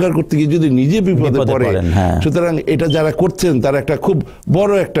 একজনকে উপকার করতে গিয়ে যদি নিজে বিপদে পড়ে, সুতরাং এটা যারা করছেন তার একটা খুব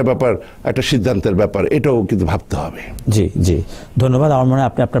বড় একটা ব্যাপার, একটা সিদ্ধান্তের ব্যাপার, এটাও কিন্তু ভাবতে হবে। জি জি, ধন্যবাদ। আমার মনে হয়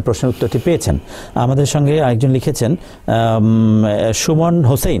আপনি আপনার প্রশ্নের উত্তরটি পেয়েছেন। আমাদের সঙ্গে আরেকজন লিখেছেন, সুমন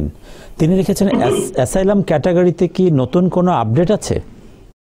হোসেন, তিনি লিখেছেন অ্যাসাইলাম ক্যাটাগরিতে কি নতুন কোনো আপডেট আছে?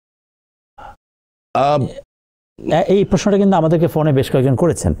 এই প্রশ্নটা কিন্তু আমাদেরকে ফোনে বেশ কয়েকজন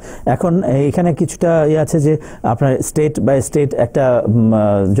করেছেন। এখন এখানে কিছুটা আছে যে আপনার স্টেট বাই স্টেট একটা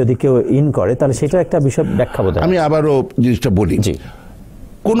যদি কেউ ইন করে তাহলে সেটা একটা বিষয় ব্যাখ্যা বোধ হয়। আমি আবারও জিনিসটা বলি,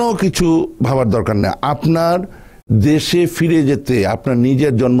 কোনো কিছু ভাবার দরকার নেই। আপনার দেশে ফিরে যেতে, আপনার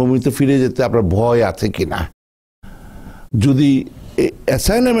নিজের জন্মভূমিতে ফিরে যেতে আপনার ভয় আছে কিনা। যদি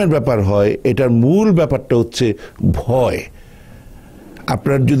অ্যাসাইলামের ব্যাপার হয়, এটার মূল ব্যাপারটা হচ্ছে ভয়।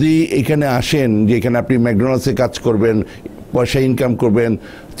 আপনার যদি এখানে আসেন, যে এখানে আপনি ম্যাকডোনাল্ডসে কাজ করবেন, পয়সা ইনকাম করবেন,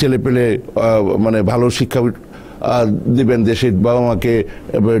 ছেলে পেলে মানে ভালো শিক্ষা দিবেন, দেশের বাবা মাকে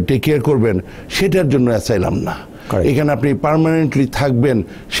টেক কেয়ার করবেন, সেটার জন্য অ্যাসাইলাম না। এখানে আপনি পার্মানেন্টলি থাকবেন,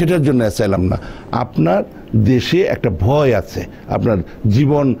 সেটার জন্য অ্যাসাইলাম না। আপনার দেশে একটা ভয় আছে, আপনার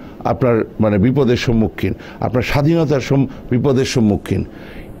জীবন আপনার মানে বিপদের সম্মুখীন, আপনার স্বাধীনতার বিপদের সম্মুখীন।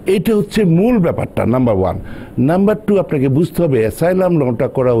 এটা হচ্ছে মূল ব্যাপারটা, নাম্বার 1। নাম্বার 2, আপনাকে বুঝতে হবে অ্যাসাইলাম লটা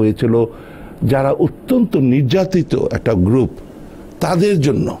করা হয়েছিল যারা অত্যন্ত নির্যাতিত একটা গ্রুপ, তাদের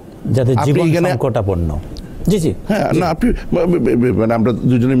জন্য, যাদের জীবন সংকটাপন্ন। জি জি, হ্যাঁ, না আপনি মানে আমরা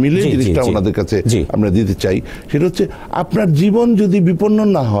দুজনে মিলে জিনিসটা ওনাদের কাছে আমরা দিতে চাই। সেটা হচ্ছে আপনার জীবন যদি বিপন্ন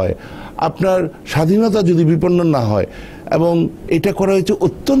না হয়, আপনার স্বাধীনতা যদি বিপন্ন না হয়, এবং এটা করা হয়েছে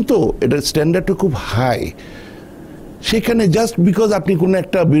অত্যন্ত, এটার স্ট্যান্ডার্ডটা খুব হাই। সেখানে জাস্ট বিকজ আপনি কোনো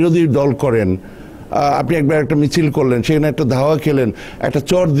একটা বিরোধী দল করেন, আপনি একবার একটা মিছিল করলেন, সেখানে একটা ধাওয়া খেলেন, একটা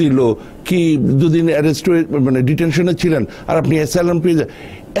চর দিল, কি 2 দিন অ্যারেস্ট মানে ডিটেনশনে ছিলেন, আর আপনি অ্যাসাইলাম পেয়ে যান,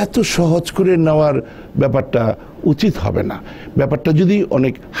 এত সহজ করে নেওয়ার ব্যাপারটা উচিত হবে না। ব্যাপারটা যদি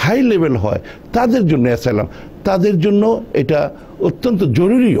অনেক হাই লেভেল হয়, তাদের জন্য অ্যাসাইলাম, তাদের জন্য এটা অত্যন্ত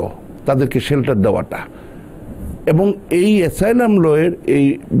জরুরিও, তাদেরকে শেল্টার দেওয়াটা। এবং এই অ্যাসাইলাম লয়ের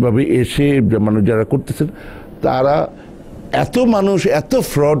এইভাবে এসে মানুষ যারা করতেছেন, তারা এত মানুষ এত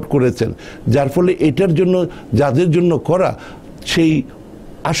ফ্রড করেছেন, যার ফলে এটার জন্য যাদের জন্য করা, সেই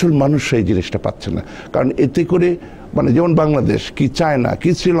আসল মানুষ সেই জিনিসটা পাচ্ছে না। কারণ এতে করে মানে যেমন বাংলাদেশ কি চায়না কি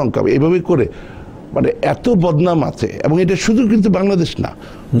শ্রীলঙ্কা এইভাবে করে মানে এত বদনাম আছে, এবং এটা শুধু কিন্তু বাংলাদেশ না,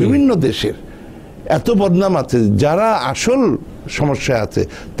 বিভিন্ন দেশের এত বদনাম আছে, যারা আসল সমস্যা আছে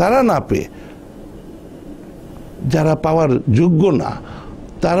তারা না পেয়ে, যারা পাওয়ার যোগ্য না,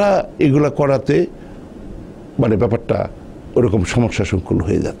 তারা এগুলা করাতে মানে ব্যাপারটা ওরকম সমস্যা সংকুল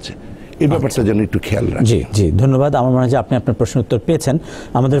হয়ে যাচ্ছে। এই ব্যাপারটা যেন একটু খেয়াল রাখেন। জি জি, ধন্যবাদ। আমার মনে হয় যে আপনি আপনার প্রশ্নের উত্তর পেয়েছেন।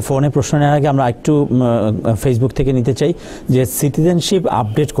 আমাদের ফোনে প্রশ্ন নেওয়ার আগে আমরা একটু ফেসবুক থেকে নিতে চাই যে সিটিজেনশিপ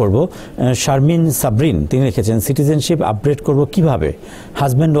আপডেট করব। শারমিন সাবরিন তিনি লিখেছেন সিটিজেনশিপ আপডেট করব কিভাবে,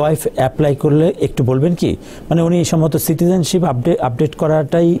 হাজব্যান্ড ওয়াইফ অ্যাপ্লাই করলে একটু বলবেন কি? মানে উনি সম্ভবত সিটিজেনশিপ আপডেট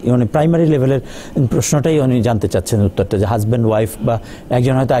করাটাই মানে প্রাইমারি লেভেলের প্রশ্নটাই উনি জানতে চাচ্ছেন উত্তরটা, যে হাজব্যান্ড ওয়াইফ বা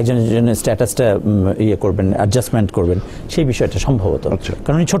একজন হয়তো একজনের জন্য স্ট্যাটাসটা ইয়ে করবেন, অ্যাডজাস্টমেন্ট করবেন, সেই বিষয়টা সম্ভবত।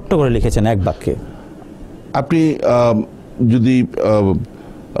 কারণ উনি ছোট্ট করে লিখেছেন এক বাক্যে। আপনি যদি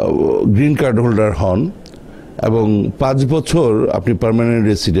গ্রিন কার্ড হোল্ডার হন এবং 5 বছর আপনি পার্মানেন্ট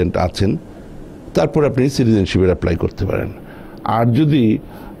রেসিডেন্ট আছেন, তারপর আপনি সিটিজেনশিপের অ্যাপ্লাই করতে পারেন। আর যদি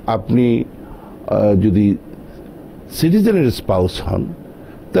আপনি যদি সিটিজেনের স্পাউস হন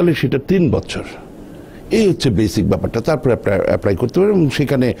তাহলে সেটা 3 বছর। এই হচ্ছে বেসিক ব্যাপারটা। তারপরে অ্যাপ্লাই করতে পারেন এবং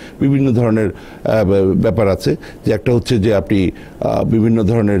সেখানে বিভিন্ন ধরনের ব্যাপার আছে, যে একটা হচ্ছে যে আপনি বিভিন্ন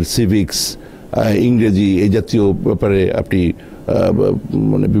ধরনের সিভিক্স, ইংরেজি এই জাতীয় ব্যাপারে আপনি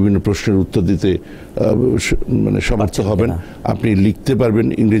মানে বিভিন্ন প্রশ্নের উত্তর দিতে মানে সমর্থ হবেন। আপনি লিখতে পারবেন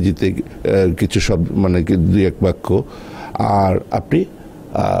ইংরেজিতে কিছু শব্দ, মানে 2-1 বাক্য। আর আপনি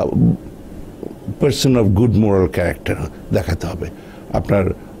person of good moral character দেখাতে হবে। আপনার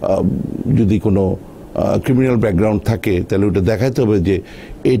যদি কোনো ক্রিমিনাল ব্যাকগ্রাউন্ড থাকে তাহলে ওটা দেখাতে হবে যে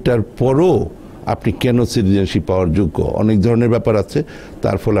এটার পরও আপনি কেন সিটিজেনশিপ পাওয়ার যোগ্য। অনেক ধরনের ব্যাপার আছে,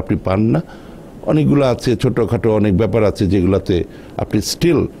 তার ফলে আপনি পান না। অনেকগুলো আছে ছোটোখাটো অনেক ব্যাপার আছে যেগুলোতে আপনি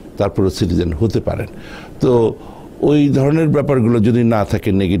স্টিল তারপরও সিটিজেন হতে পারেন। তো ওই ধরনের ব্যাপারগুলো যদি না থাকে,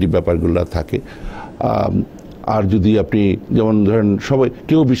 নেগেটিভ ব্যাপারগুলো থাকে। আর যদি আপনি যেমন ধরেন, সবাই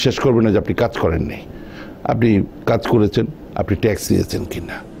কেউ বিশ্বাস করবে না যে আপনি কাজ করেননি। আপনি কাজ করেছেন, আপনি ট্যাক্স দিয়েছেন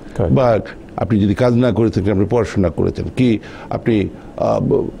কিনা, বা আপনি যদি কাজ না করে থাকেন আপনি পড়াশোনা করেছেন কি, আপনি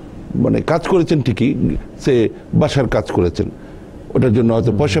মানে কাজ করেছেন ঠিকই, সে বাসার কাজ করেছেন, ওটার জন্য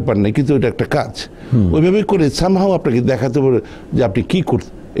হয়তো পয়সা পান নাই, কিন্তু ওটা একটা কাজ। ওইভাবে করে সামহাও আপনাকে দেখাতে পারে যে আপনি কি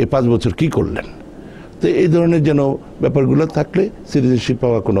এই 5 বছর কি করলেন। তো এই ধরনের যেন ব্যাপারগুলো থাকলে সিটিজেনশিপ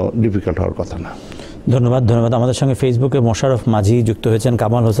পাওয়া কোনো ডিফিকাল্ট হওয়ার কথা না। ধন্যবাদ ধন্যবাদ। আমাদের সঙ্গে ফেসবুকে মোশাররফ মাঝি যুক্ত হয়েছেন,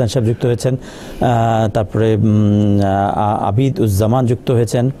 কামাল হোসেন সাহেব যুক্ত হয়েছেন, তারপরে আবিদ উজ্জামান যুক্ত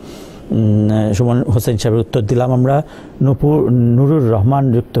হয়েছেন, সুমন হোসেন সাহেবের উত্তর দিলাম আমরা, নুরুর রহমান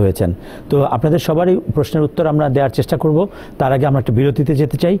যুক্ত হয়েছেন। তো আপনাদের সবারই প্রশ্নের উত্তর আমরা দেওয়ার চেষ্টা করব। তার আগে আমরা একটু বিরতিতে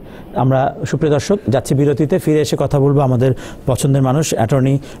যেতে চাই। আমরা সুপ্রিয় দর্শক যাচ্ছি বিরতিতে, ফিরে এসে কথা বলবো আমাদের পছন্দের মানুষ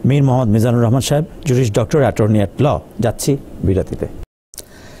অ্যাটর্নি মীর মোহাম্মদ মিজানুর রহমান সাহেব, জুরিস্ট ডক্টর, অ্যাটর্নি অ্যাট ল। যাচ্ছি বিরতিতে।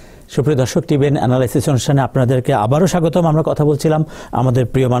 সুপ্রিয় দর্শক, টিবিএন অ্যানালাইসিস অনুষ্ঠানে আপনাদেরকে আবারও স্বাগতম। আমরা কথা বলছিলাম আমাদের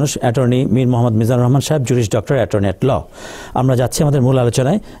প্রিয় মানুষ অ্যাটর্নি মীর মোহাম্মদ মিজানুর রহমান সাহেব, জুরিস্ট ডক্টর, অ্যাটর্নি অ্যাট ল। আমরা যাচ্ছি আমাদের মূল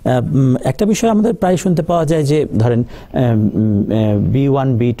আলোচনায়। একটা বিষয় আমাদের প্রায় শুনতে পাওয়া যায় যে ধরেন B1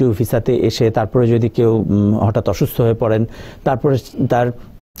 B2 ভিসাতে এসে তারপরে যদি কেউ হঠাৎ অসুস্থ হয়ে পড়েন, তারপরে তার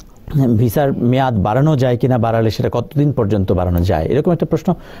ভিসার মেয়াদ বাড়ানো যায় কিনা, বাড়ালে সেটা কতদিন পর্যন্ত বাড়ানো যায়, এরকম একটা প্রশ্ন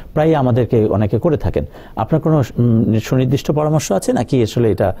প্রায় আমাদেরকে অনেকে করে থাকেন। আপনার কোনো সুনির্দিষ্ট পরামর্শ আছে নাকি আসলে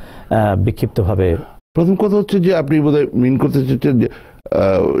এটা বিক্ষিপ্তভাবে? প্রথম কথা হচ্ছে যে আপনি বোধহয় মিন করতে চাচ্ছেন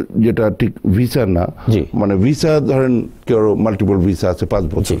যেটা ঠিক ভিসা না, মানে ভিসা ধরেন কেউ মাল্টিপল ভিসা আছে 5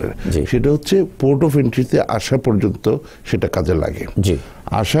 বছরের, সেটা হচ্ছে পোর্ট অফ এন্ট্রিতে আসা পর্যন্ত সেটা কাজে লাগে।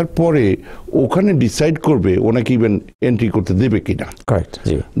 আসার পরে ওখানে ডিসাইড করবে ওনাকে ইভেন এন্ট্রি করতে দেবে কিনা।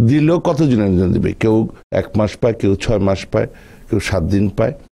 দিলেও কতজনের জন্য দেবে, কেউ 1 মাস পায়, কেউ 6 মাস পায়, কেউ 7 দিন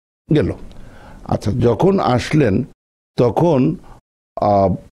পায়, গেল। আচ্ছা, যখন আসলেন তখন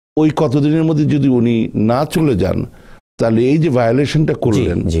ওই কতদিনের মধ্যে যদি উনি না চলে যান, তাহলে এই যে ভায়োলেশনটা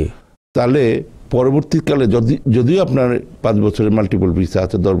করলেন, তাহলে পরবর্তীকালে যদিও আপনার 5 বছরের মাল্টিপল ভিসা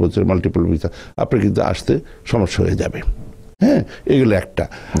আছে, 10 বছরের মাল্টিপল ভিসা, আপনার কিন্তু আসতে সমস্যা হয়ে যাবে। হ্যাঁ, এগুলো একটা।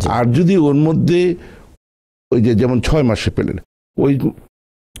 আর যদি ওর মধ্যে ওই যে যেমন 6 মাসে পেলেন, ওই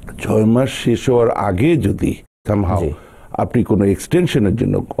 6 মাস শেষ হওয়ার আগে যদি সামহাও আপনি কোনো এক্সটেনশনের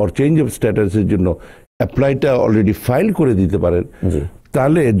জন্য অর চেঞ্জ অফ স্ট্যাটাসের জন্য অ্যাপ্লাইটা অলরেডি ফাইল করে দিতে পারেন,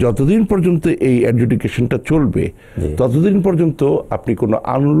 তাহলে যতদিন পর্যন্ত এই অ্যাডজুডিকেশনটা চলবে ততদিন পর্যন্ত আপনি কোনো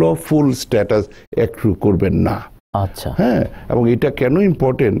আনলফুল স্ট্যাটাস অ্যাক্রু করবেন না। আচ্ছা, হ্যাঁ। এবং এটা কেন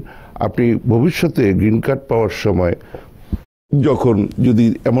ইম্পর্টেন্ট, আপনি ভবিষ্যতে গ্রিন কার্ড পাওয়ার সময় যখন যদি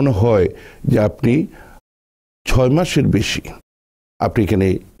এমন হয় যে আপনি 6 মাসের বেশি আপনি এখানে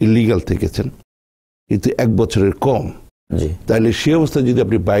ইলিগাল থেকেছেন, কিন্তু 1 বছরের কম, তাহলে সে অবস্থায় যদি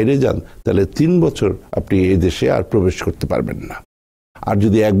আপনি বাইরে যান তাহলে 3 বছর আপনি এই দেশে আর প্রবেশ করতে পারবেন না। আর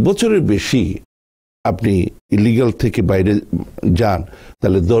যদি 1 বছরের বেশি আপনি ইলিগাল থেকে বাইরে যান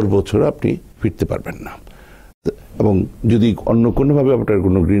তাহলে 10 বছর আপনি ফিরতে পারবেন না। এবং যদি অন্য কোনোভাবে আপনার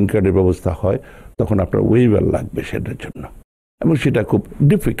কোনো গ্রিন কার্ডের ব্যবস্থা হয় তখন আপনার ওয়েভার লাগবে সেটার জন্য, এবং সেটা খুব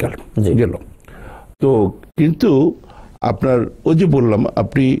ডিফিকাল্ট গেল। তো কিন্তু আপনার ওই যে বললাম,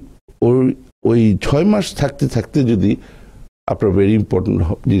 আপনি ওই 6 মাস থাকতে থাকতে যদি আপনার ভেরি ইম্পর্টেন্ট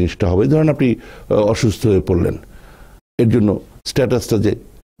জিনিসটা হবে, ধরেন আপনি অসুস্থ হয়ে পড়লেন, এর জন্য স্ট্যাটাসটা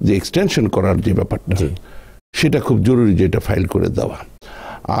যে এক্সটেনশন করার যে ব্যাপারটা, সেটা খুব জরুরি যে এটা ফাইল করে দেওয়া।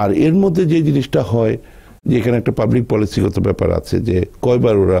 আর এর মধ্যে যে জিনিসটা হয় যে এখানে একটা পাবলিক পলিসিগত ব্যাপার আছে যে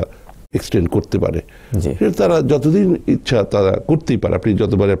কয়বার ওরা এক্সটেন্ড করতে পারে, তারা যতদিন ইচ্ছা তারা করতেই পারে, আপনি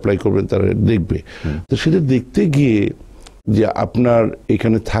যতবার অ্যাপ্লাই করবেন তারা দেখবে। তো সেটা দেখতে গিয়ে যে আপনার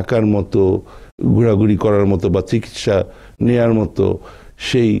এখানে থাকার মতো, ঘোরাঘুরি করার মতো বা চিকিৎসা নেয়ার মতো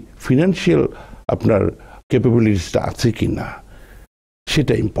সেই ফিনান্সিয়াল আপনার ক্যাপাবিলিটিসটা আছে কি না,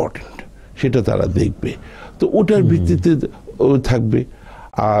 সেটা ইম্পর্টেন্ট, সেটা তারা দেখবে। তো ওটার ভিত্তিতে থাকবে।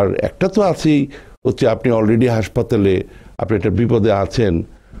 আর একটা তো আছেই হচ্ছে আপনি অলরেডি হাসপাতালে, আপনি একটা বিপদে আছেন,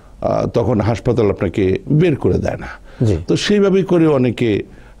 তখন হাসপাতাল আপনাকে বের করে দেয় না, তো সেইভাবেই করে অনেকে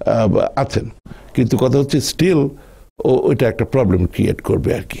আছেন। কিন্তু কথা হচ্ছে স্টিল ওইটা একটা প্রবলেম ক্রিয়েট করবে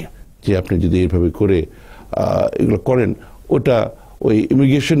আর কি, যে আপনি যদি এইভাবে করে এগুলো করেন, ওটা ওই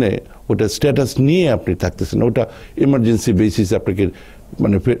ইমিগ্রেশনে ওটা স্ট্যাটাস নিয়ে আপনি থাকতেছেন, ওটা ইমার্জেন্সি বেসিস আপনাকে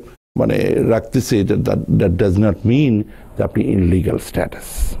মানে রাখতেছে, দ্যাট ডাজ নট মিন যে আপনি ইনলিগাল স্ট্যাটাস।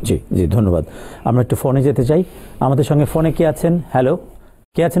 জি জি, ধন্যবাদ। আমরা একটু ফোনে যেতে চাই। আমাদের সঙ্গে ফোনে কে আছেন? হ্যালো,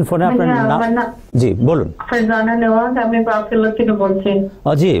 কে আছেন ফোনে? আপনার নাম? জি বলুন। আমি বাফেলো থেকে বলছি।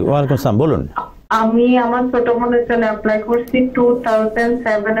 জি, ওয়ালাইকুম আসসালাম, বলুন। আমি আমার ছোট বোনের জন্য অ্যাপ্লাই করছি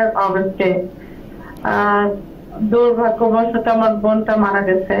 2007 এর অগস্টে। দুর্ভাগ্যবশত আমার বোনটা মারা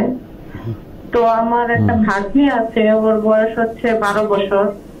গেছে। তো আমার একটা ভাগ্নি আছে, ওর বয়স হচ্ছে 12 বছর।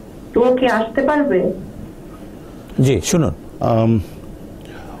 তো ও কি আসতে পারবে? জি শুনুন।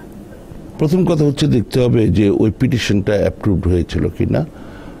 প্রথম কথা হচ্ছে দেখতে হবে যে ওই পিটিশনটা অ্যাপ্রুভড হয়েছিল কিনা,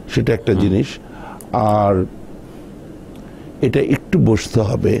 সেটা একটা জিনিস। আর এটা একটু বসতে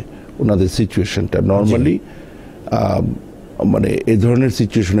হবে ওনাদের সিচুয়েশনটা। নর্মালি মানে এই ধরনের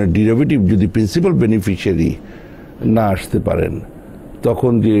সিচুয়েশনের ডেরিভেটিভ যদি প্রিন্সিপাল বেনিফিশিয়ারি না আসতে পারেন,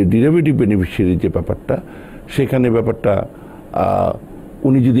 তখন যে ডেরিভেটিভ বেনিফিশিয়ারি যে ব্যাপারটা, সেখানে ব্যাপারটা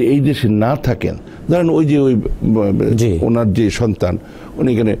উনি যদি এই দেশে না থাকেন, ধরেন ওই যে ওই ওনার যে সন্তান উনি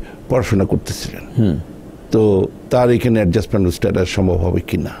এখানে পড়াশোনা করতেছিলেন, তো তার এখানে অ্যাডজাস্টমেন্ট স্ট্যাটাস সম্ভব হবে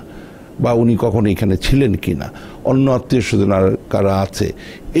কিনা, বা উনি কখনো এখানে ছিলেন কিনা, অন্য আত্মীয় স্বজন আর কারা আছে,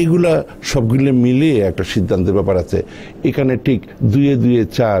 এগুলা সবগুলো মিলিয়ে একটা সিদ্ধান্তের ব্যাপার আছে। এখানে ঠিক 2-2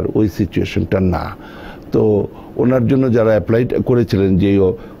 4 ওই সিচুয়েশনটা না। তো ওনার জন্য যারা অ্যাপ্লাই করেছিলেন, যে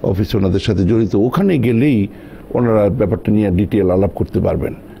অফিস ওনাদের সাথে জড়িত, ওখানে গেলেই ওনারা ব্যাপারটা নিয়ে ডিটেল আলাপ করতে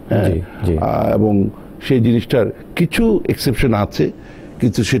পারবেন। এবং সেই জিনিসটার কিছু এক্সেপশন আছে,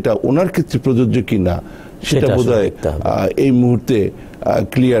 কিন্তু সেটা ওনার ক্ষেত্রে প্রযোজ্য কিনা সেটা বোধহয় এই মুহূর্তে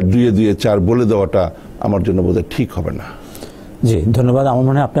ক্লিয়ার 2-2 4 বলে দেওয়াটা আমার জন্য বোধহয় ঠিক হবে না। জি ধন্যবাদ। আমার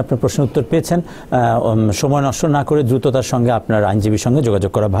মনে হয় আপনি আপনার প্রশ্নের উত্তর পেয়েছেন। সময় নষ্ট না করে দ্রুততার সঙ্গে আপনার আইনজীবীর সঙ্গে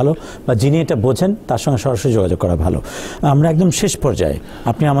যোগাযোগ করা ভালো, বা যিনি এটা বোঝেন তার সঙ্গে সরাসরি যোগাযোগ করা ভালো। আমরা একদম শেষ পর্যায়ে,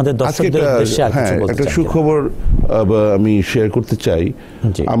 আপনি আমাদের দর্শকদের উদ্দেশ্যে আর কিছু বলতে চান? একটা সুখবর আমি শেয়ার করতে চাই।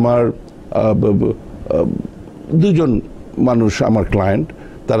 আমার 2জন মানুষ আমার ক্লায়েন্ট,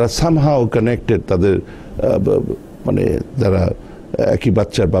 তারা সামহাও কানেক্টেড, তাদের মানে যারা একই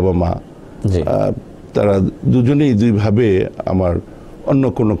বাচ্চার বাবা মা, তারা দুজনেই দুইভাবে আমার অন্য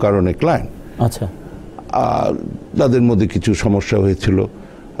কোনো কারণে ক্লায়েন্ট। আচ্ছা। তাদের মধ্যে কিছু সমস্যা হয়েছিল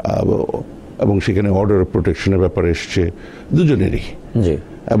এবং সেখানে অর্ডার অফ প্রোটেকশনের ব্যাপারে এসছে দুজনেরই,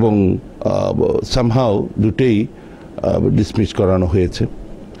 এবং সামহাও দুটেই ডিসমিস করানো হয়েছে।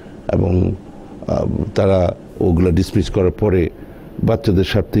 এবং তারা ওগুলো ডিসমিস করার পরে বাচ্চাদের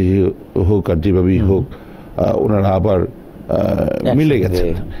স্বার্থে হোক আর যেভাবেই হোক, ওনারা আবার মিলে গেছে।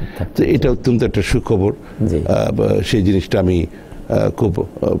 তো এটা অত্যন্ত একটা সুখবর। সেই জিনিসটা আমি খুব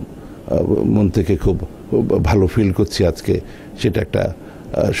মন থেকে খুব ভালো ফিল করছি আজকে। সেটা একটা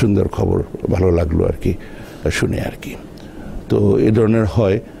সুন্দর খবর, ভালো লাগলো আর কি শুনে আর কি। তো এ ধরনের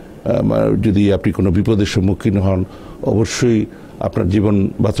হয়, যদি আপনি কোনো বিপদের সম্মুখীন হন, অবশ্যই আপনার জীবন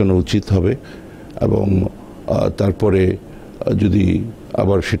বাঁচানো উচিত হবে। এবং তারপরে যদি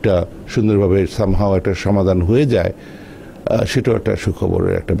আবার সেটা সুন্দরভাবে সামহাও একটা সমাধান হয়ে যায়, সেটাও একটা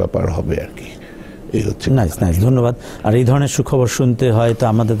সুখবরের একটা ব্যাপার হবে আর কি। এই হচ্ছে। নাইস নাইস, ধন্যবাদ। আর এই ধরনের সুখবর শুনতে হয় তো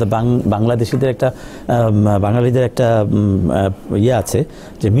আমাদের তো বাংলাদেশিদের একটা, বাঙালিদের একটা ইয়ে আছে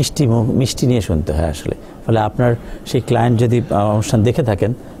যে মিষ্টি নিয়ে শুনতে হয় আসলে। ফলে আপনার সেই ক্লায়েন্ট যদি অনুষ্ঠান দেখে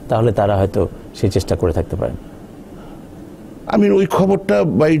থাকেন, তাহলে তারা হয়তো সেই চেষ্টা করে থাকতে পারেন। আমি ওই খবরটা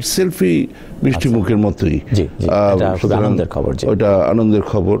বাই ইটসেলফই মিষ্টি মুখের মতোই, আনন্দের খবর, ওটা আনন্দের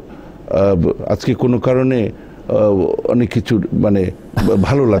খবর। আজকে কোনো কারণে অনেক কিছু মানে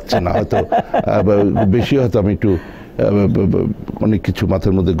ভালো লাগছে না, হয়তো বেশি হয়তো আমি একটু অনেক কিছু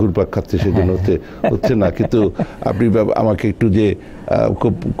মাথার মধ্যে ঘুরপাক খাচ্ছে, সেজন্য হচ্ছে না। কিন্তু আপনি আমাকে একটু যে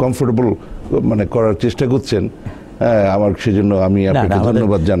খুব কমফোর্টেবল মানে করার চেষ্টা করছেন, আমার সেজন্য আমি আপনাকে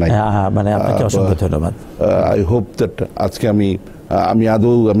ধন্যবাদ জানাই। মানে আপনাকে অসংখ্য ধন্যবাদ। আই হোপ দ্যাট আজকে আমি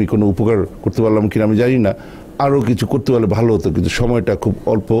আদৌ কোনো উপকার করতে পারলাম কিনা আমি জানি না, আরো কিছু করতে পারলে ভালো হতো, কিন্তু সময়টা খুব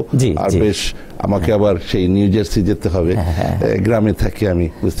অল্প। আর বেশ আমাকে আবার সেই নিউ জার্সি যেতে হবে, গ্রামে থাকি আমি,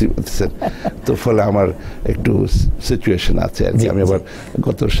 বুঝতে পারতেছেন। তো ফলে আমার একটু সিচুয়েশন আছে আর কি। আমি আবার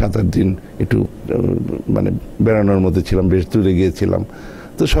গত 7-8 দিন একটু মানে বেড়ানোর মধ্যে ছিলাম, বেশ দূরে গিয়েছিলাম।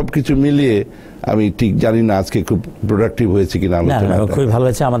 তো সবকিছু মিলিয়ে আমি ঠিক জানি না আজকে খুব প্রোডাক্টিভ হয়েছে কিনা আলোচনা। খুবই ভালো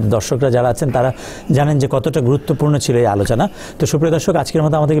হয়েছে। আমাদের দর্শকরা যারা আছেন তারা জানেন যে কতটা গুরুত্বপূর্ণ ছিল এই আলোচনা। তো সুপ্রিয় দর্শক, আজকের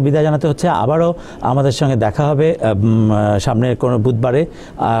মতো আমাদেরকে বিদায় জানাতে হচ্ছে। আবারও আমাদের সঙ্গে দেখা হবে সামনের কোনো বুধবারে,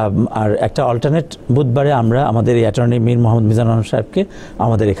 আর একটা অল্টারনেট বুধবারে আমরা আমাদের এই অ্যাটর্নি মীর মোহাম্মদ মিজানুর রহমান সাহেবকে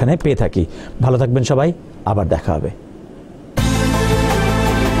আমাদের এখানে পেয়ে থাকি। ভালো থাকবেন সবাই, আবার দেখা হবে।